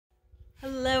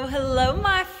Hello, hello,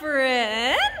 my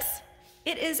friends.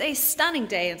 It is a stunning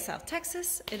day in South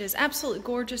Texas. It is absolutely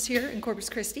gorgeous here in Corpus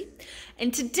Christi.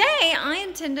 And today I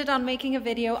intended on making a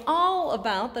video all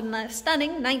about the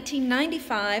stunning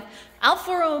 1995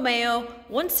 Alfa Romeo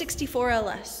 164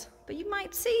 LS. But you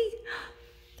might see,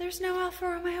 there's no Alfa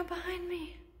Romeo behind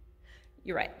me.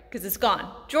 You're right, because it's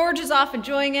gone. George is off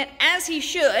enjoying it, as he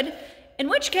should, in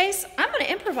which case I'm gonna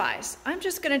improvise. I'm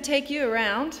just gonna take you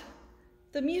around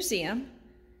the museum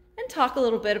and talk a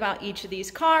little bit about each of these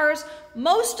cars.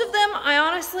 Most of them,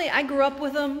 I grew up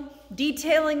with them,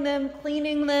 detailing them,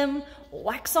 cleaning them,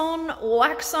 wax on,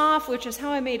 wax off, which is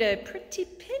how I made a pretty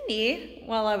penny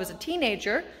while I was a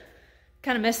teenager.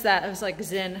 Kind of missed that. I was like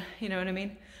zen, you know what I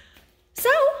mean? So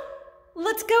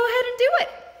let's go ahead and do it.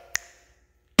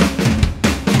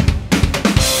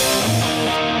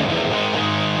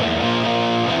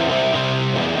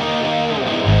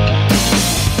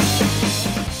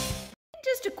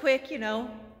 Quick,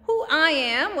 who I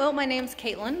am. Well, my name's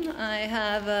Caitlin. I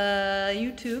have a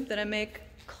YouTube that I make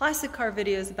classic car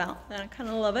videos about, and I kind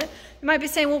of love it. You might be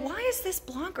saying, well, why is this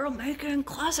blonde girl making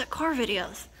classic car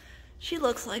videos? She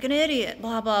looks like an idiot,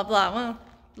 blah, blah, blah. Well,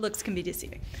 looks can be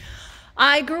deceiving.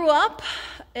 I grew up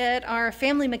at our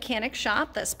family mechanic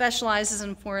shop that specializes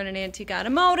in foreign and antique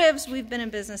automotives. We've been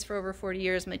in business for over 40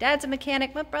 years. My dad's a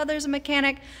mechanic, my brother's a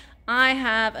mechanic. I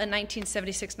have a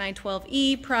 1976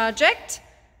 912E project.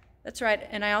 That's right,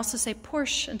 and I also say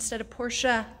Porsche instead of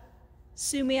Porsche.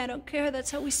 Sue me, I don't care. That's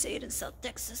how we say it in South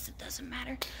Texas. It doesn't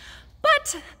matter.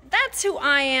 But that's who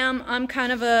I am. I'm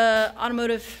kind of a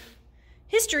automotive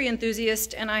history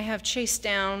enthusiast, and I have chased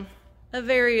down a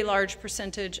very large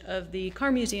percentage of the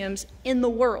car museums in the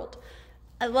world.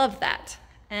 I love that.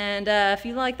 And if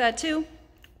you like that too,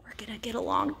 we're gonna get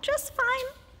along just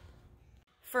fine.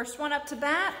 First one up to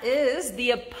bat is the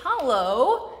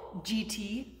Apollo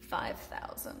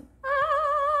GT5000.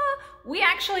 We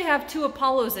actually have two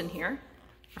Apollos in here.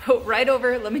 Right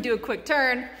over, let me do a quick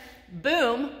turn.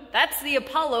 Boom, that's the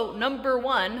Apollo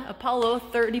 #1, Apollo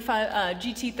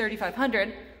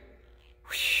GT3500.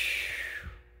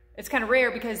 It's kind of rare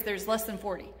because there's less than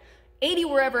 40. 80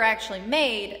 were ever actually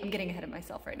made. I'm getting ahead of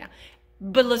myself right now.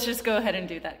 But let's just go ahead and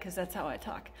do that because that's how I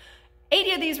talk.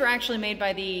 80 of these were actually made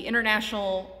by the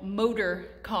International Motor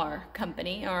Car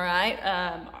Company, all right?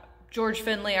 George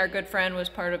Finley, our good friend, was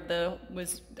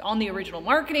on the original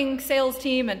marketing sales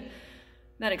team, and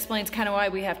that explains kind of why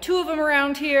we have two of them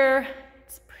around here.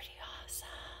 It's pretty awesome.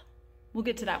 We'll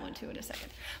get to that one too in a second.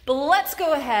 But let's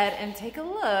go ahead and take a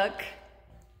look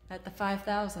at the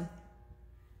 5000.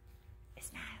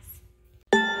 It's nice.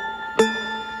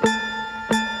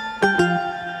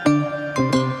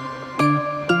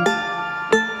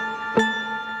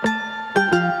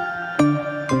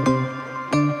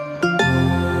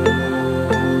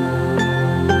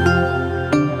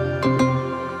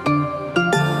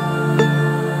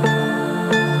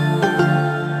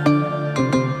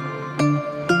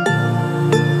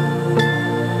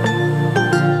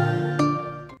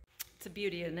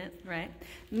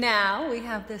 Now we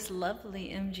have this lovely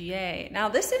MGA. Now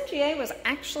this MGA was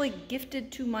actually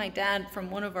gifted to my dad from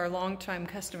one of our longtime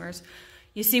customers.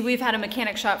 You see, we've had a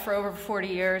mechanic shop for over 40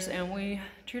 years and we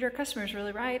treat our customers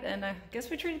really right, and I guess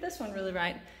we treated this one really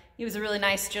right. He was a really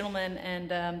nice gentleman,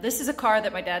 and this is a car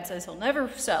that my dad says he'll never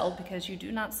sell because you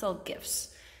do not sell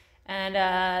gifts. And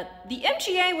the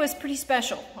MGA was pretty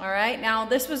special, all right? Now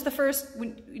this was the first,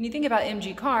 when you think about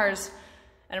MG cars,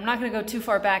 and I'm not going to go too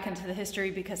far back into the history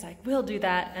because I will do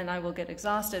that and I will get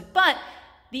exhausted. But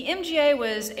the MGA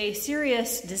was a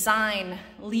serious design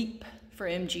leap for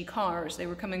MG cars. They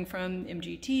were coming from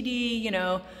MG TD,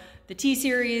 the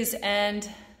T-Series, and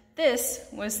this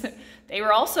was, they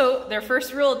were also their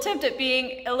first real attempt at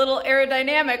being a little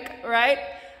aerodynamic, right?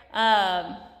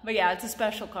 But yeah, it's a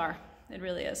special car. It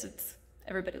really is.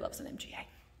 Everybody loves an MGA.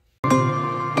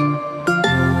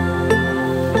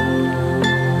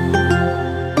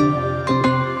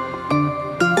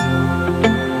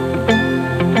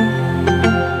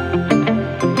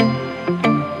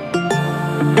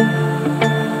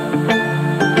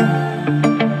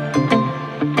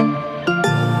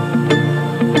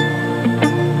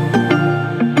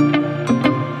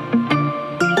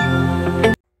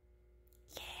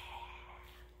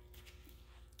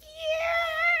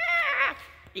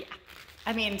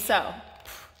 So,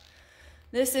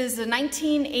 this is a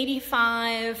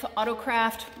 1985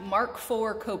 Autocraft Mark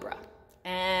IV Cobra,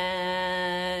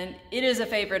 and it is a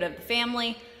favorite of the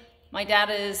family. My dad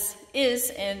was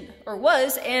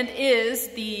and is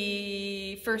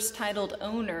the first titled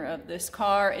owner of this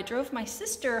car. It drove my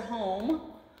sister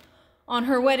home on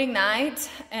her wedding night,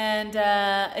 and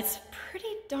it's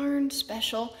pretty darn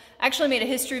special. I actually made a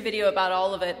history video about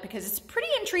all of it because it's pretty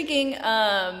intriguing,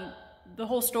 the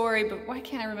whole story, but why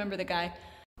can't I remember the guy?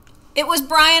 It was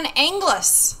Brian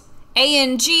Anglis.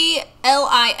 A-N-G-L-I-S-S.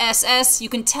 You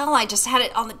can tell I just had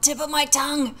it on the tip of my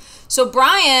tongue. So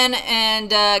Brian and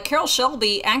Carroll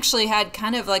Shelby actually had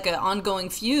kind of like an ongoing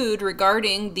feud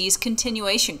regarding these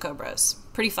continuation Cobras.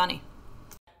 Pretty funny.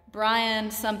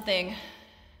 Brian something.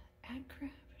 Adcraft.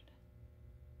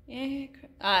 Yeah.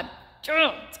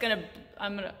 It's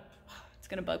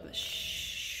gonna bug the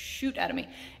shoot out of me.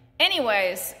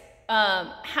 Anyways,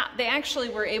 they actually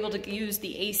were able to use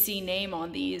the AC name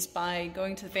on these by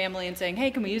going to the family and saying, hey,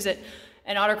 can we use it?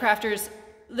 And Autocrafters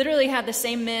literally had the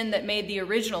same men that made the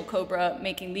original Cobra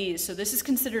making these. So this is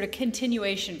considered a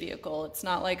continuation vehicle. It's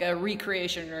not like a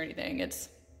recreation or anything. It's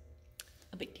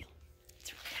a big deal.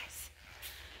 It's really nice.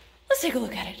 Let's take a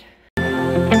look at it.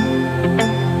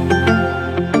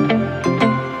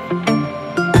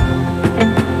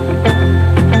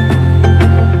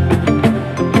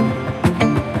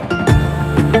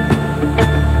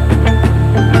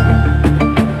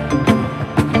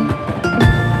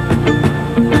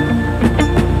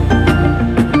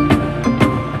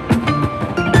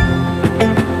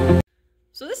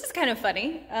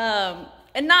 Funny,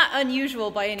 and not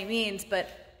unusual by any means, but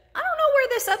I don't know where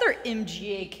this other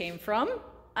MGA came from.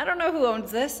 I don't know who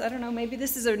owns this. I don't know, maybe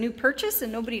this is a new purchase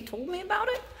and nobody told me about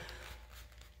it,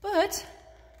 but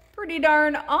pretty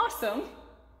darn awesome.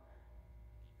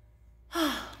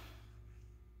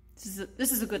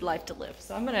 This is a good life to live,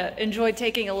 so I'm gonna enjoy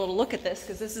taking a little look at this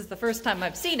because this is the first time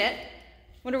I've seen it.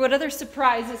 Wonder what other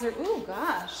surprises are. Ooh,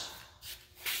 gosh.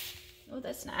 Oh,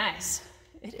 that's nice.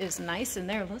 It is nice in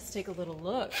there. Let's take a little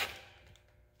look.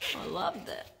 I love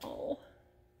that. Oh,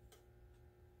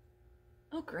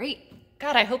 great.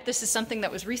 God, I hope this is something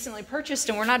that was recently purchased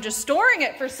and we're not just storing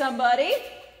it for somebody.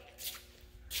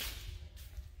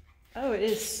 Oh, it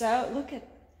is so, look at,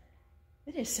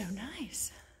 it is so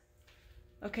nice.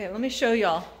 Okay, let me show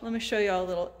y'all. Let me show y'all a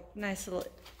little, nice little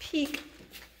peek.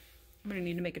 I'm gonna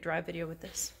need to make a drive video with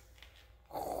this.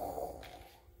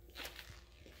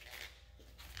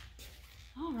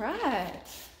 All right.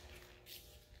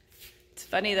 It's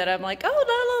funny that I'm like,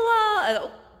 oh, la, la,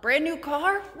 la. Brand new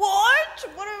car? What?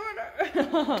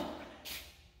 Whatever.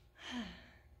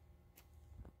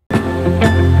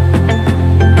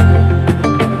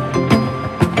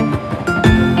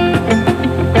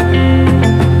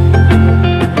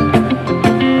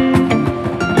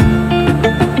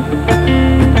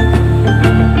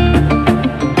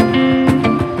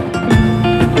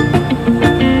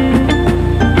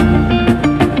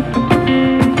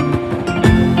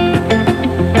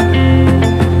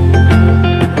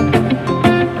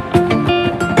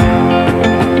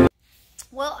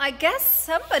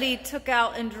 Somebody took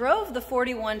out and drove the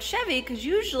 41 Chevy because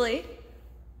usually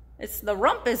it's the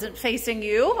rump isn't facing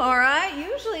you, all right?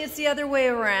 Usually it's the other way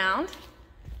around.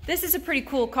 This is a pretty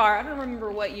cool car. I don't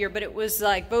remember what year, but it was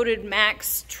like voted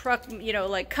Max truck, you know,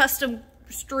 like custom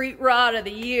street rod of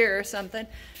the year or something.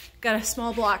 Got a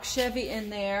small block Chevy in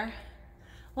there.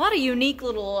 A lot of unique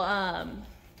little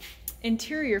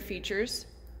interior features.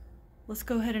 Let's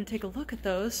go ahead and take a look at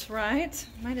those, right?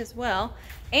 Might as well.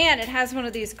 And it has one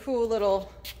of these cool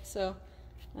little, so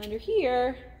under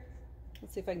here,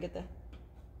 let's see if I can get the,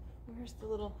 where's the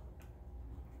little,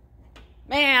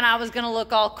 man, I was gonna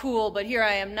look all cool, but here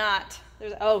I am not.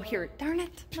 There's, oh, here, darn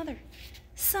it, mother,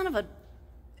 son of a,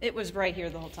 it was right here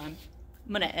the whole time.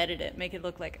 I'm gonna edit it, make it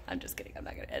look like, I'm just kidding, I'm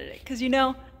not gonna edit it, because you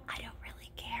know, I don't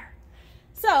really care.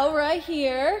 So right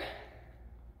here,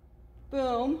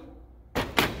 boom.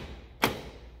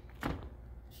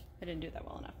 I didn't do that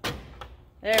well enough.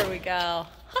 There we go.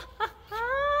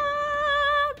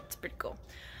 It's pretty cool.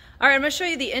 All right, I'm gonna show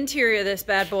you the interior of this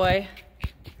bad boy.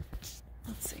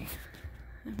 Let's see.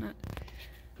 I'm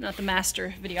not the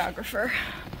master videographer.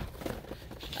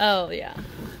 Oh yeah.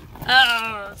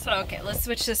 Oh, so okay, let's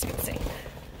switch this and see.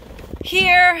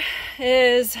 Here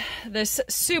is this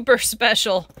super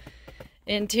special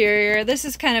interior. This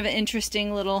is kind of an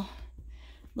interesting little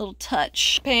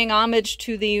touch, paying homage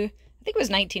to the, I think it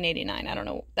was 1989. I don't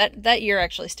know. That year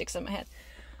actually sticks in my head.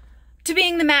 To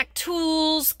being the Mac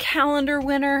Tools calendar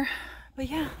winner. But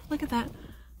yeah, look at that.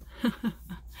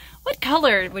 What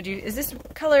color would you, is this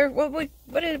color, what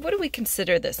do we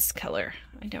consider this color?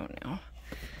 I don't know.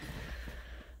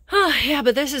 Oh yeah,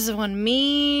 but this is one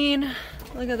mean.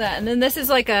 Look at that. And then this is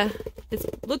like a,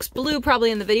 it looks blue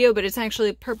probably in the video, but it's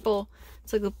actually purple.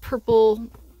 It's like a purple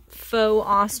faux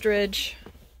ostrich.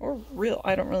 Or real,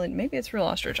 I don't really, maybe it's real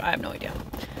ostrich. I have no idea.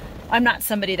 I'm not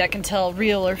somebody that can tell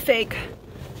real or fake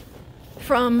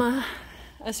from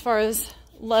as far as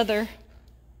leather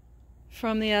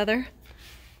from the other.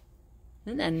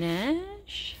 Isn't that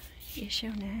nice? Yes, so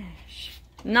nice.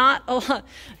 Not a lot.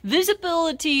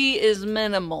 Visibility is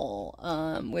minimal,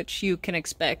 which you can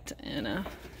expect in a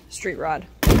street rod.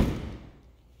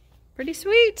 Pretty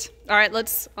sweet. All right,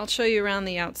 I'll show you around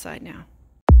the outside now.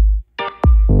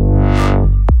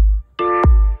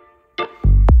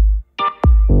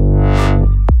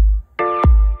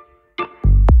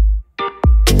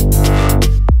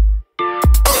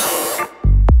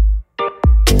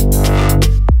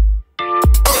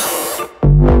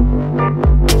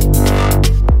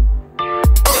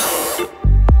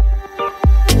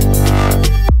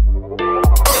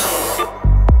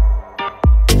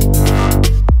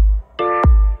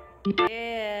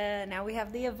 Yeah, now we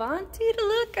have the Avanti to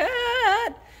look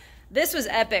at. This was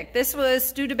epic. This was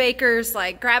Studebaker's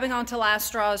like grabbing onto last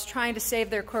straws, trying to save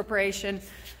their corporation.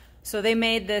 So they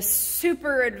made this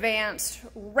super advanced,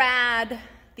 rad,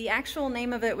 the actual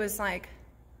name of it was like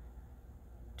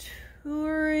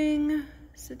touring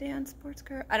sedan sports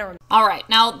car. I don't remember. All right,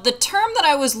 now the term that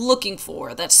I was looking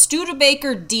for that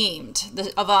Studebaker deemed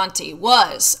the Avanti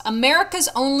was America's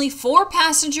only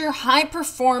 4-passenger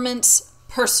high-performance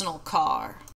personal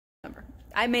car.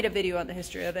 I made a video on the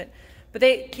history of it, but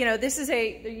this is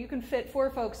you can fit 4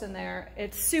 folks in there.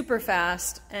 It's super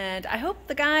fast, and I hope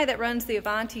the guy that runs the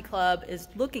Avanti Club is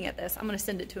looking at this. I'm going to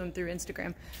send it to him through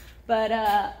Instagram. But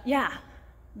yeah,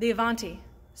 the Avanti,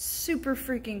 super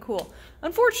freaking cool.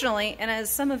 Unfortunately, and as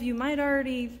some of you might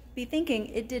already be thinking,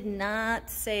 it did not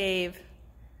save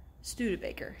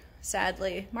Studebaker.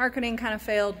 Sadly, marketing kind of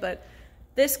failed, but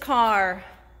this car,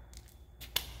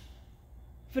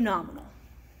 phenomenal.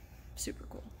 Super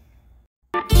cool.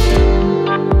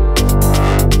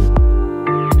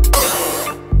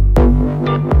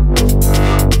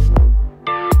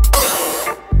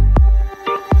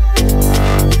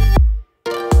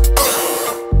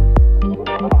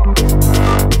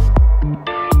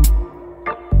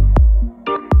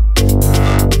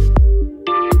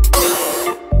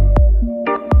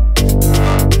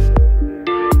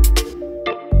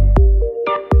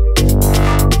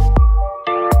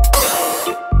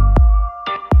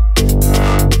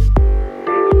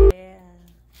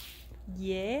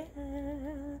 Yeah,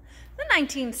 the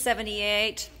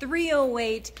 1978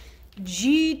 308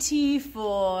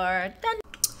 GT4. Dun.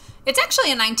 It's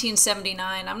actually a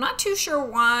 1979. I'm not too sure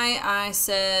why I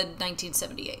said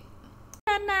 1978.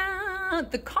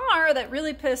 The car that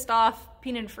really pissed off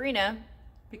Pininfarina,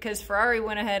 because Ferrari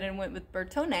went ahead and went with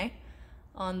Bertone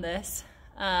on this.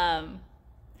 I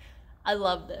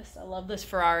love this. I love this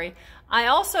Ferrari.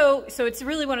 So it's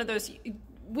really one of those,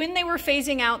 when they were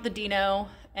phasing out the Dino,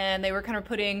 and they were kind of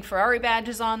putting Ferrari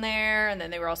badges on there, and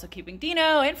then they were also keeping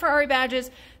Dino and Ferrari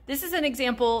badges. This is an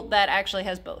example that actually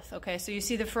has both, okay? So you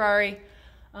see the Ferrari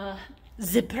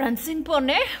the prancing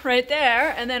pony right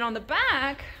there, and then on the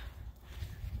back,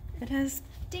 it has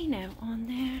Dino on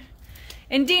there.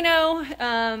 And Dino,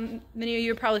 many of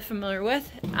you are probably familiar with,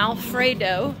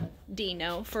 Alfredo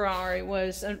Dino Ferrari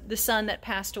was the son that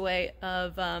passed away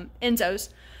of Enzo's,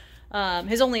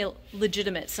 his only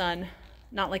legitimate son.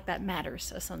 Not like that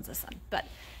matters, a son's a son. But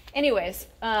anyways,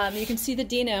 you can see the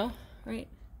Dino right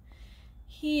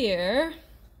here.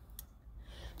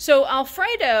 So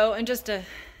Alfredo, and just to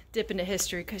dip into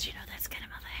history, because you know that's kind of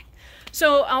my thing.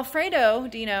 So Alfredo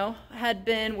Dino had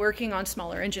been working on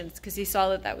smaller engines because he saw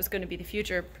that that was going to be the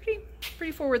future.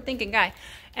 Pretty forward-thinking guy.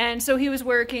 And so he was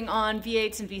working on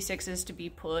V8s and V6s to be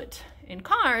put in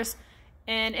cars.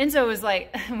 And Enzo was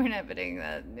like, we're not putting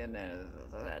that.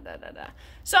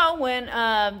 So when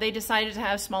they decided to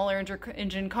have smaller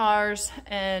engine cars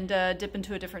and dip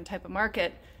into a different type of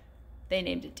market, they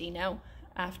named it Dino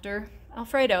after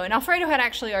Alfredo. And Alfredo had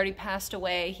actually already passed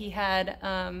away. He had,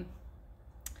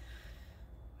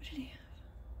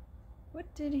 what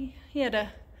did he have? He had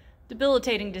a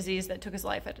debilitating disease that took his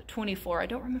life at 24. I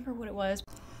don't remember what it was.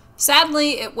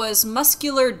 Sadly, it was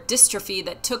muscular dystrophy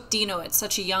that took Dino at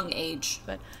such a young age.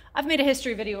 But I've made a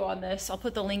history video on this. I'll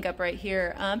put the link up right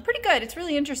here. Pretty good. It's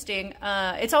really interesting.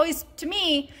 It's always, to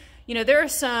me, you know, there are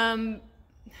some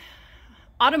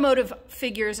automotive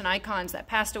figures and icons that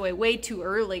passed away way too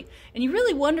early. And you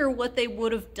really wonder what they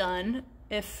would have done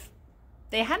if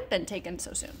they hadn't been taken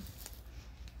so soon.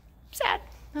 Sad.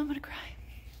 I'm going to cry.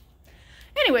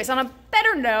 Anyways, on a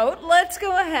better note, let's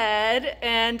go ahead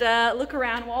and look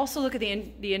around. We'll also look at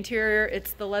the interior.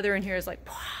 It's the leather in here is like,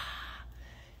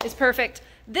 it's perfect.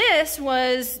 This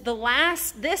was the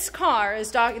last, this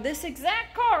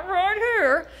exact car right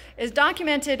here is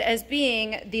documented as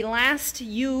being the last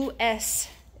U.S.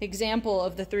 example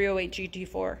of the 308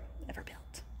 GT4 ever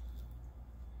built.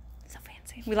 So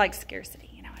fancy. We like scarcity,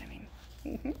 you know what I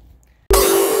mean?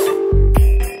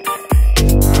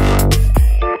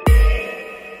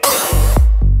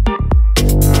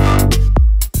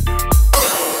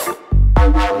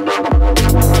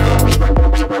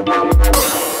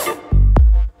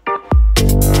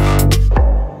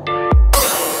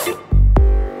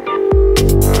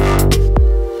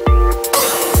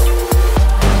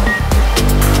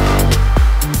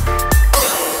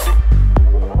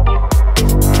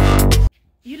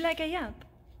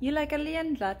 like a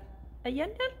land yacht. A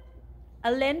land yacht?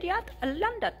 A land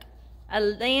yacht. A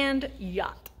land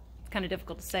yacht. It's kind of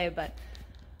difficult to say, but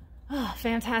oh,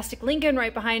 fantastic. Lincoln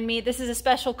right behind me. This is a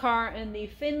special car in the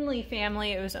Finley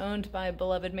family. It was owned by a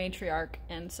beloved matriarch,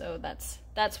 and so that's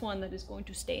one that is going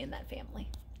to stay in that family.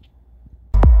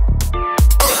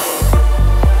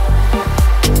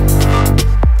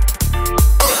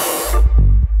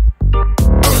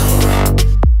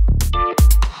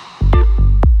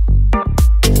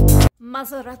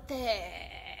 Maserati.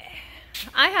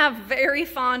 I have very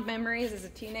fond memories as a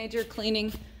teenager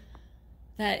cleaning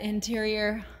that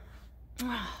interior.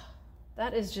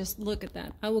 That is just, look at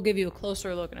that. I will give you a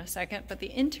closer look in a second, but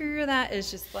the interior of that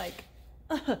is just like,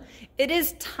 it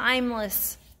is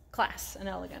timeless class and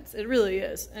elegance. It really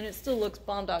is, and it still looks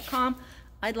bomb.com.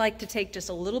 I'd like to take just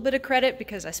a little bit of credit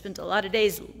because I spent a lot of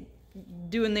days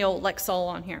doing the old Lexol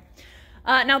on here.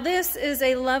 Now this is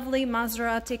a lovely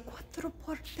Maserati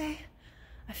Quattroporte.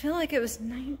 I feel like it was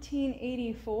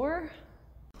 1984.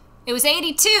 It was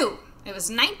 82. It was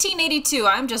 1982.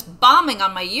 I'm just bombing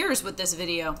on my years with this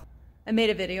video. I made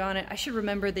a video on it. I should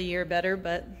remember the year better,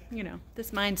 but you know,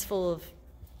 this mind's full of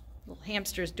little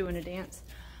hamsters doing a dance.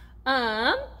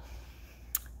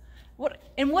 What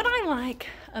I like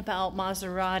about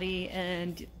Maserati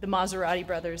and the Maserati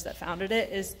brothers that founded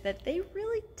it is that they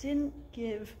really didn't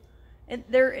give, and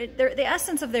the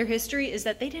essence of their history is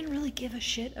that they didn't really give a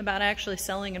shit about actually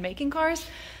selling and making cars.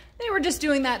 They were just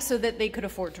doing that so that they could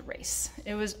afford to race.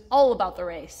 It was all about the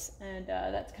race, and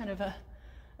that's kind of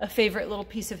a favorite little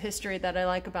piece of history that I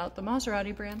like about the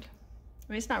Maserati brand.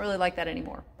 I mean, it's not really like that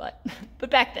anymore, but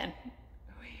back then.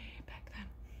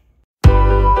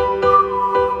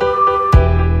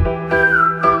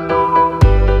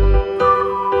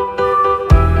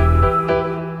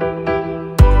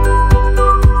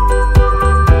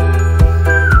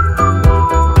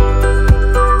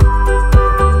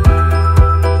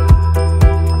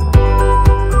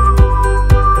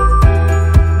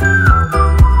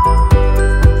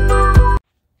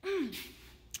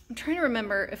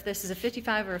 Remember if this is a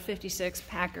 55 or a 56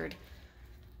 Packard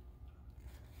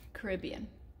Carribean.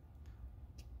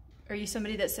 Are you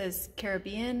somebody that says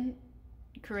Caribbean?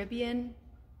 Caribbean?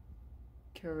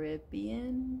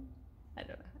 Caribbean? I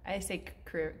don't know. I say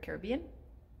Caribbean?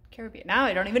 Caribbean. Now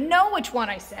I don't even know which one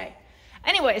I say.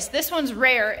 Anyways, this one's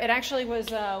rare. It actually was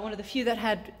one of the few that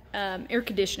had air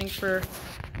conditioning for...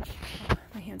 Oh,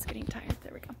 my hand's getting tired.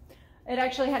 There we go. It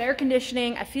actually had air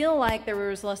conditioning. I feel like there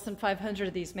was less than 500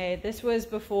 of these made. This was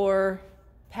before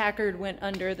Packard went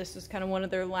under. This was kind of one of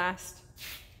their last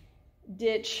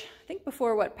ditch. I think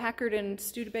before what, Packard and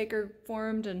Studebaker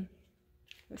formed, and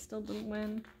they still didn't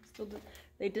win.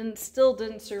 Still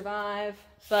didn't survive.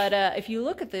 But if you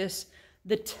look at this,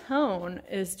 the tone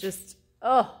is just,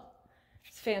 oh,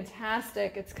 it's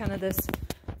fantastic. It's kind of this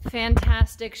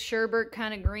fantastic sherbet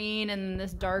kind of green and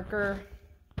this darker.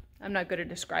 I'm not good at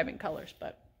describing colors,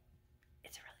 but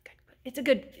it's a really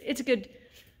good,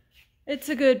 it's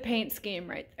a good paint scheme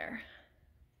right there.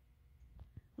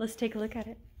 Let's take a look at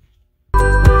it.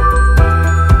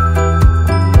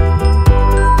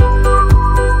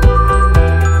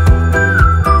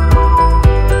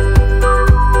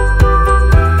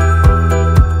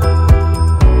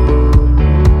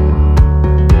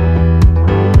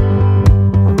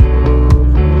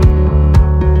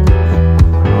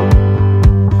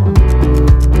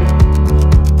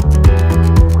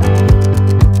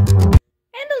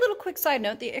 Side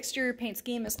note, the exterior paint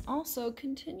scheme is also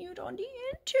continued on the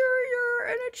interior,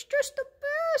 and it's just the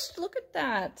best. Look at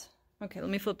that. Okay, let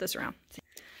me flip this around.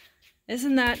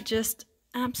 Isn't that just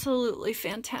absolutely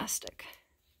fantastic?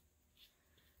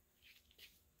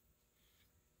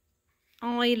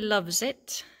 I loves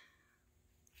it.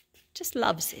 Just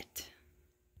loves it.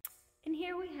 And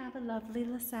here we have a lovely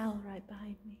LaSalle right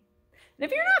behind me. And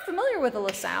if you're not familiar with a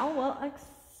LaSalle, well,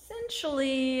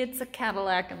 essentially it's a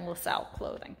Cadillac and LaSalle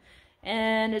clothing.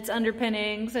 And its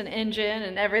underpinnings and engine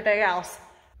and everything else.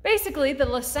 Basically, the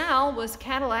LaSalle was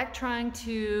Cadillac trying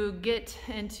to get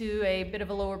into a bit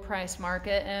of a lower price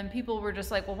market, and people were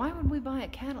just like, well, why would we buy a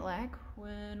Cadillac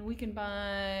when we can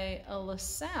buy a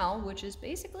LaSalle, which is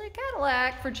basically a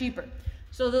Cadillac, for cheaper?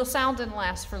 So the LaSalle didn't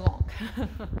last for long.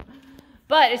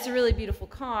 But it's a really beautiful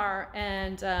car,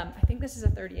 and I think this is a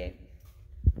 38.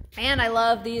 And I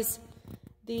love these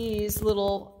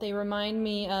little, they remind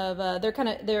me of,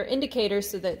 they're indicators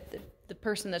so that the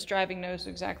person that's driving knows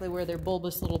exactly where their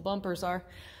bulbous little bumpers are.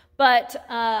 But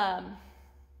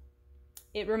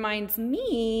it reminds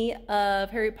me of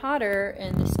Harry Potter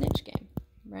and the Snitch game,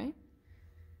 right?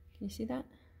 Can you see that?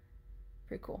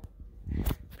 Pretty cool.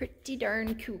 Pretty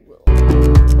darn cool.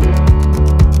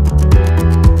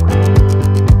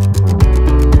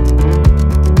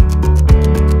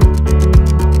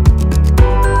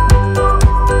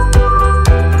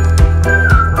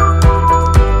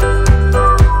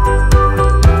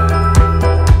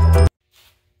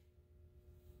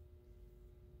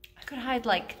 could hide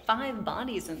like 5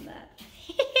 bodies in that.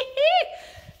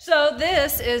 So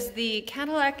this is the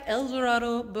Cadillac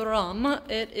Eldorado Brougham.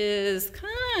 It is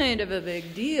kind of a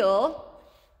big deal.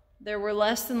 There were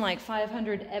less than like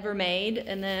 500 ever made,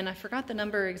 and then I forgot the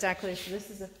number exactly, so this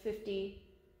is a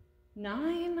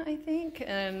 59, I think,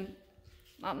 and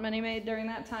not many made during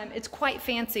that time. It's quite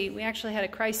fancy. We actually had a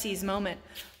crises moment.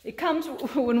 It comes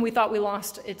when we thought we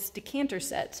lost its decanter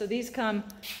set. So these come,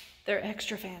 they're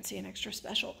extra fancy and extra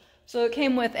special. So it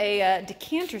came with a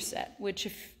decanter set, which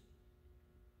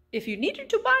if you needed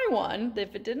to buy one,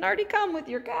 if it didn't already come with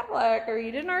your Cadillac, or you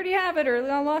didn't already have it, or it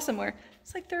got lost somewhere,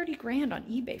 it's like 30 grand on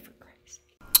eBay for Christ.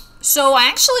 So I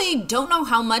actually don't know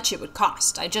how much it would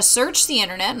cost. I just searched the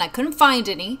internet and I couldn't find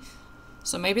any.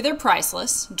 So maybe they're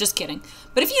priceless. Just kidding.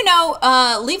 But if you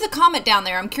know, leave the comment down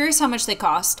there. I'm curious how much they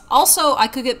cost. Also, I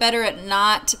could get better at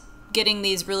not getting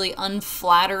these really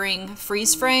unflattering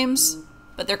freeze frames,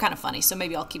 but they're kind of funny, so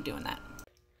maybe I'll keep doing that.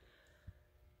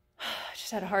 I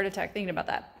just had a heart attack thinking about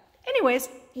that. Anyways,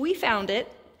 we found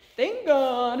it. Thank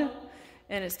God.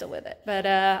 And it's still with it. But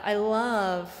I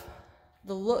love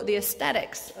the look, the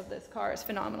aesthetics of this car is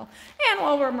phenomenal. And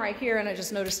while I'm right here, and I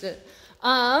just noticed it,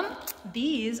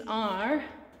 these are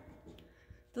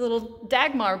the little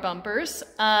Dagmar bumpers.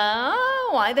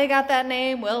 Why they got that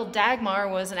name? Well, Dagmar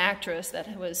was an actress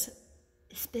that was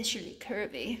especially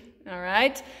curvy, all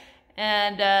right?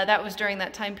 And that was during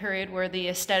that time period where the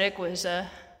aesthetic was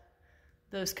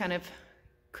those kind of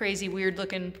crazy,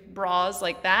 weird-looking bras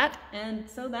like that. And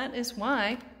so that is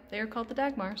why they are called the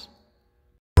Dagmars.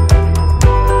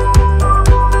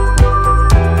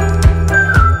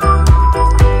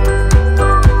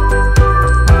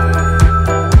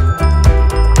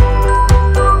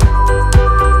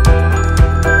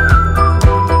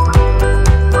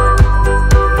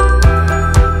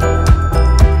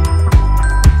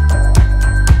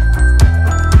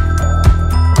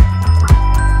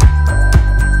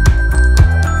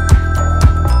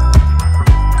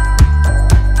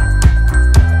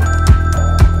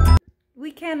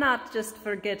 Not just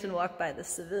forget and walk by the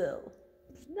Seville.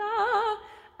 Nah.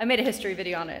 I made a history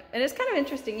video on it, and it's kind of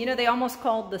interesting. You know, they almost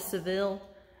called the Seville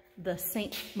the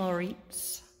St.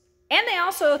 Moritz. And they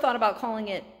also thought about calling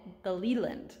it the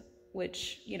Leland,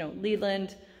 which, you know,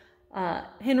 Leland,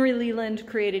 Henry Leland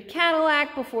created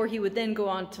Cadillac before he would then go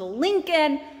on to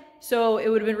Lincoln. So it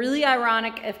would have been really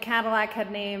ironic if Cadillac had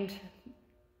named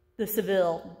the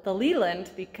Seville the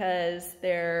Leland, because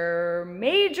their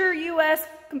major U.S.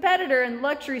 competitor in the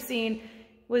luxury scene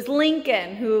was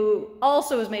Lincoln, who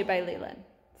also was made by Leland.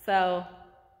 So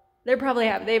they're probably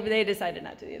happy. They decided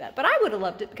not to do that. But I would have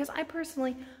loved it, because I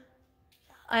personally,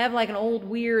 I have like an old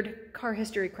weird car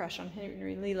history crush on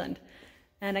Henry Leland,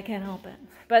 and I can't help it.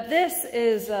 But this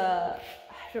is,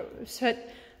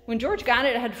 when George got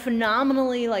it, it had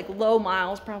phenomenally like low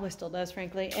miles, probably still does,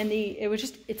 frankly, and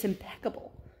it's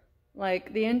impeccable.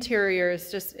 Like the interior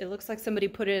is just, it looks like somebody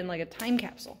put it in like a time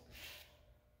capsule.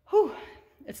 Whew,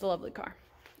 it's a lovely car.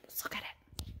 Let's look at it.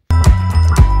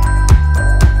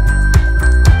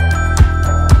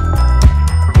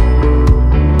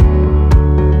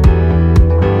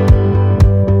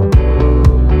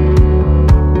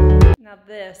 Now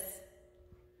this,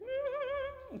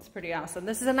 it's pretty awesome.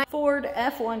 This is a Ford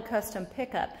F1 custom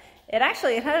pickup. It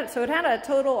had a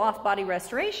total off-body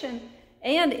restoration,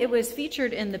 and it was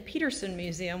featured in the Peterson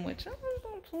Museum, which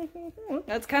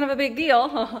that's kind of a big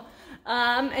deal.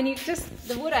 And you just,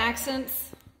 the wood accents,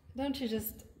 don't you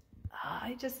just,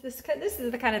 this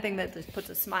is the kind of thing that just puts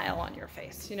a smile on your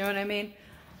face, you know what I mean?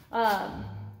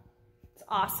 It's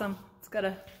awesome. It's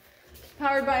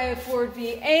powered by a Ford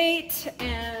V8,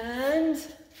 and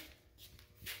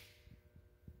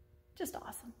just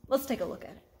awesome. Let's take a look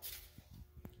at it.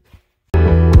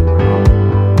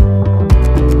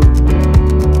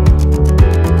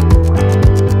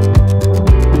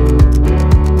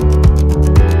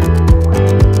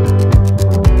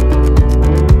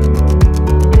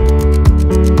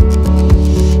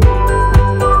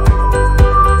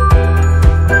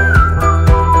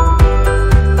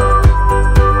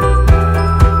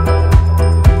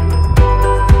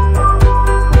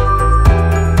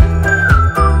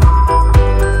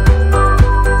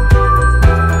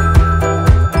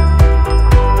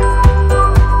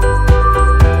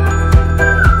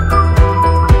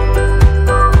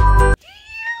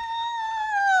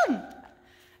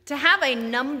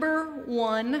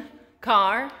 #1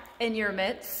 car in your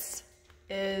midst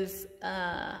is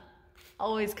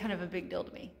always kind of a big deal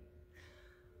to me.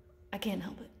 I can't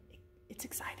help it. It's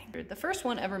exciting. The first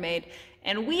one ever made,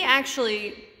 and we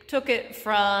actually took it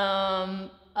from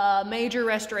a major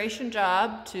restoration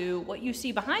job to what you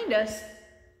see behind us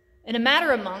in a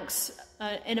matter of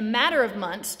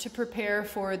months to prepare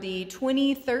for the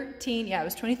 2013, yeah, it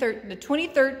was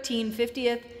 2013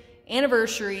 50th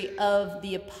anniversary of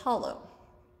the Apollo.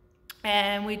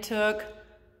 And we took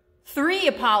 3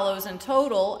 Apollos in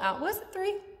total out. Was it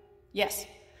 3? Yes.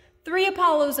 3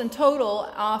 Apollos in total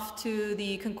off to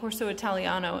the Concorso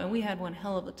Italiano, and we had one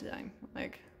hell of a time.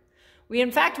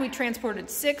 In fact, we transported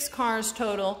 6 cars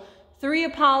total, 3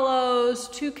 Apollos,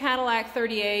 2 Cadillac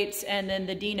 38s, and then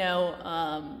the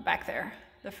Dino back there,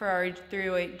 the Ferrari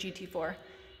 308 GT4.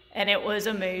 And it was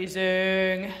amazing.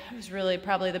 It was really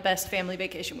probably the best family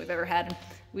vacation we've ever had. And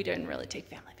we didn't really take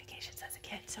family vacations as a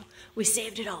kid, so we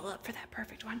saved it all up for that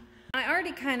perfect one. I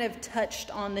already kind of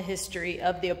touched on the history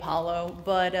of the Apollo,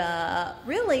 but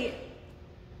really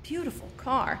beautiful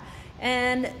car.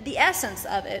 And the essence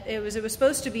of it, it was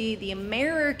supposed to be the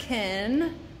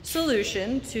American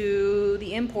solution to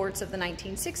the imports of the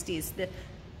 1960s.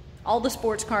 All the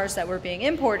sports cars that were being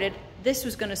imported, this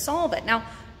was going to solve it. Now,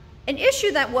 an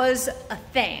issue that was a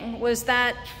thing was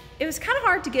that it was kind of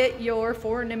hard to get your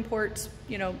foreign imports,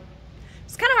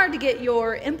 it's kind of hard to get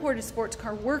your imported sports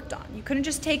car worked on. You couldn't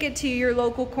just take it to your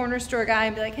local corner store guy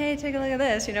and be like, hey, take a look at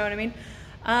this, you know what I mean?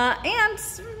 And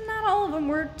not all of them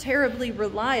were terribly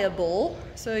reliable,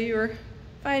 so you were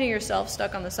finding yourself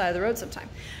stuck on the side of the road sometime.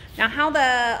 Now, how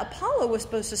the Apollo was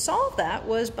supposed to solve that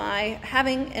was by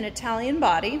having an Italian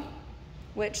body,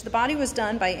 which the body was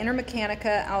done by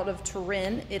Intermeccanica out of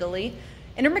Turin, Italy.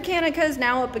 Intermeccanica is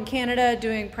now up in Canada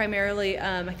doing primarily,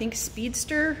 I think,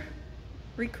 speedster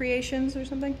recreations or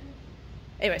something.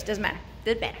 Anyways, doesn't matter.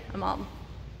 Doesn't matter.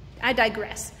 I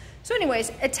digress. So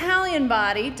anyways, Italian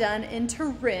body done in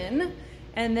Turin,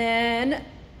 and then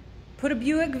put a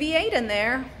Buick V8 in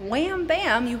there. Wham,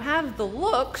 bam, you have the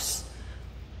looks,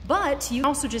 but you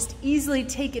also just easily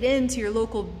take it into your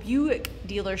local Buick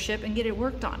dealership and get it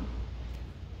worked on.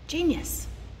 Genius.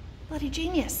 Bloody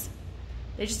genius.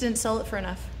 They just didn't sell it for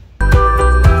enough.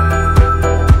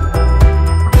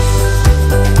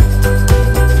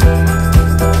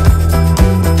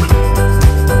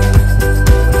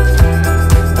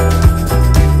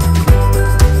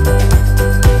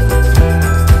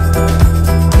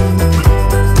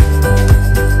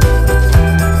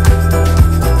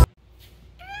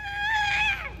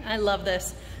 I love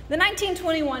this. The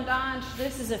 1921 Dodge,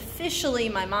 this is officially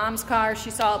my mom's car. She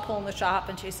saw it pull in the shop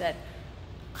and she said,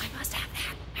 I must have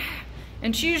that.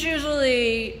 And she's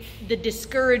usually the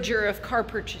discourager of car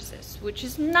purchases, which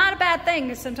is not a bad thing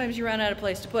because sometimes you run out of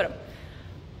place to put them.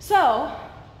 So,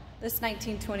 this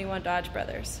 1921 Dodge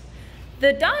Brothers.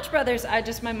 The Dodge Brothers,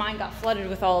 my mind got flooded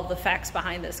with all of the facts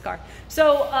behind this car.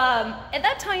 So at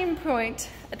that time point,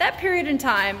 at that period in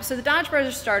time, so the Dodge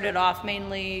Brothers started off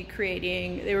mainly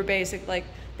creating,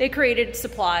 they created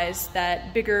supplies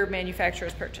that bigger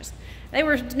manufacturers purchased. They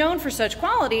were known for such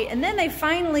quality, and then they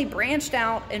finally branched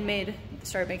out and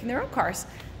started making their own cars.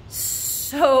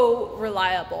 So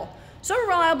reliable. So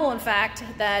reliable, in fact,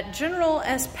 that General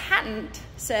S. Patton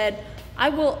said, I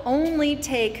will only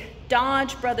take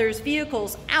Dodge Brothers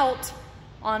vehicles out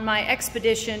on my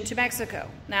expedition to Mexico.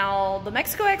 Now, the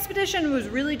Mexico expedition was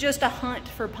really just a hunt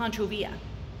for Pancho Villa,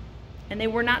 and they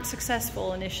were not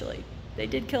successful initially. They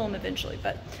did kill him eventually,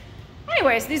 but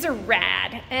anyways, these are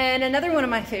rad. And another one of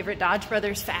my favorite Dodge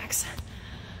Brothers facts.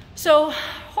 So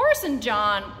Horace and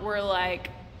John were like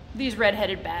these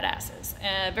redheaded badasses.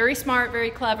 Very smart, very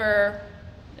clever.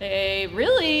 They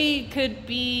really could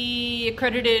be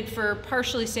accredited for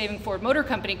partially saving Ford Motor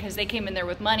Company because they came in there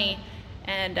with money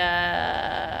and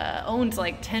owned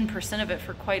like 10% of it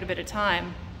for quite a bit of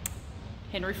time.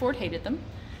 Henry Ford hated them.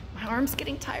 My arm's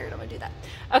getting tired, I'm gonna do that.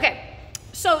 Okay,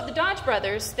 so the Dodge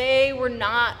Brothers, they were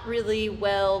not really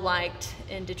well liked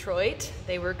in Detroit.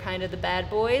 They were kind of the bad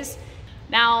boys.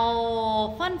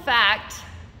 Now, fun fact,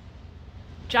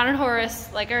 John and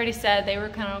Horace, like I already said, they were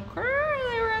kind of, they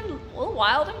were a little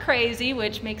wild and crazy,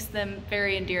 which makes them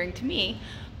very endearing to me.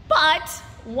 But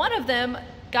one of them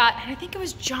got, and I think it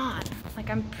was John, like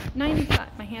I'm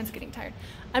 95, my hand's getting tired.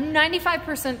 I'm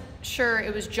 95% sure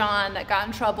it was John that got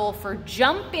in trouble for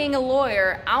jumping a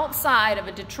lawyer outside of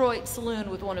a Detroit saloon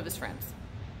with one of his friends.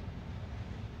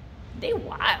 They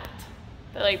wild.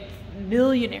 They're like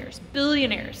millionaires,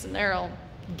 billionaires, and they're all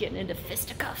getting into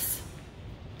fisticuffs.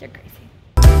 They're crazy.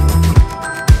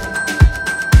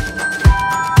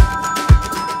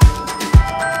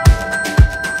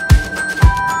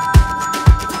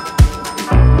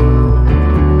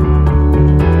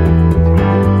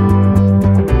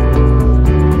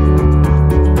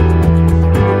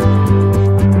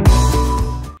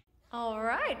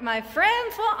 My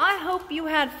friends, well, I hope you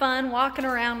had fun walking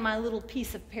around my little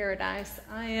piece of paradise.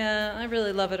 I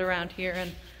really love it around here,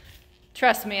 and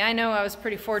Trust me, I know I was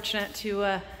pretty fortunate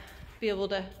to be able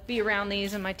to be around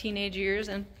these in my teenage years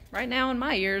and right now in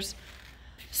my years.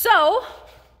 So,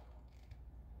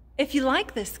 if you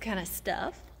like this kind of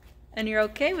stuff and you're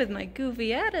okay with my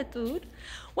goofy attitude,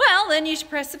 well, then you should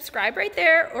press subscribe right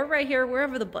there or right here,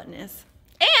 wherever the button is.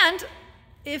 And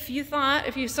if you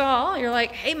saw, you're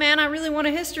like, hey man, I really want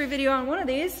a history video on one of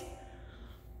these,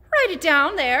 write it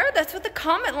down there. That's what the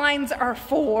comment lines are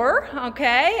for,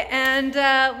 okay?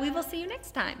 And we will see you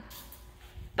next time.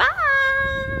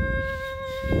 Bye!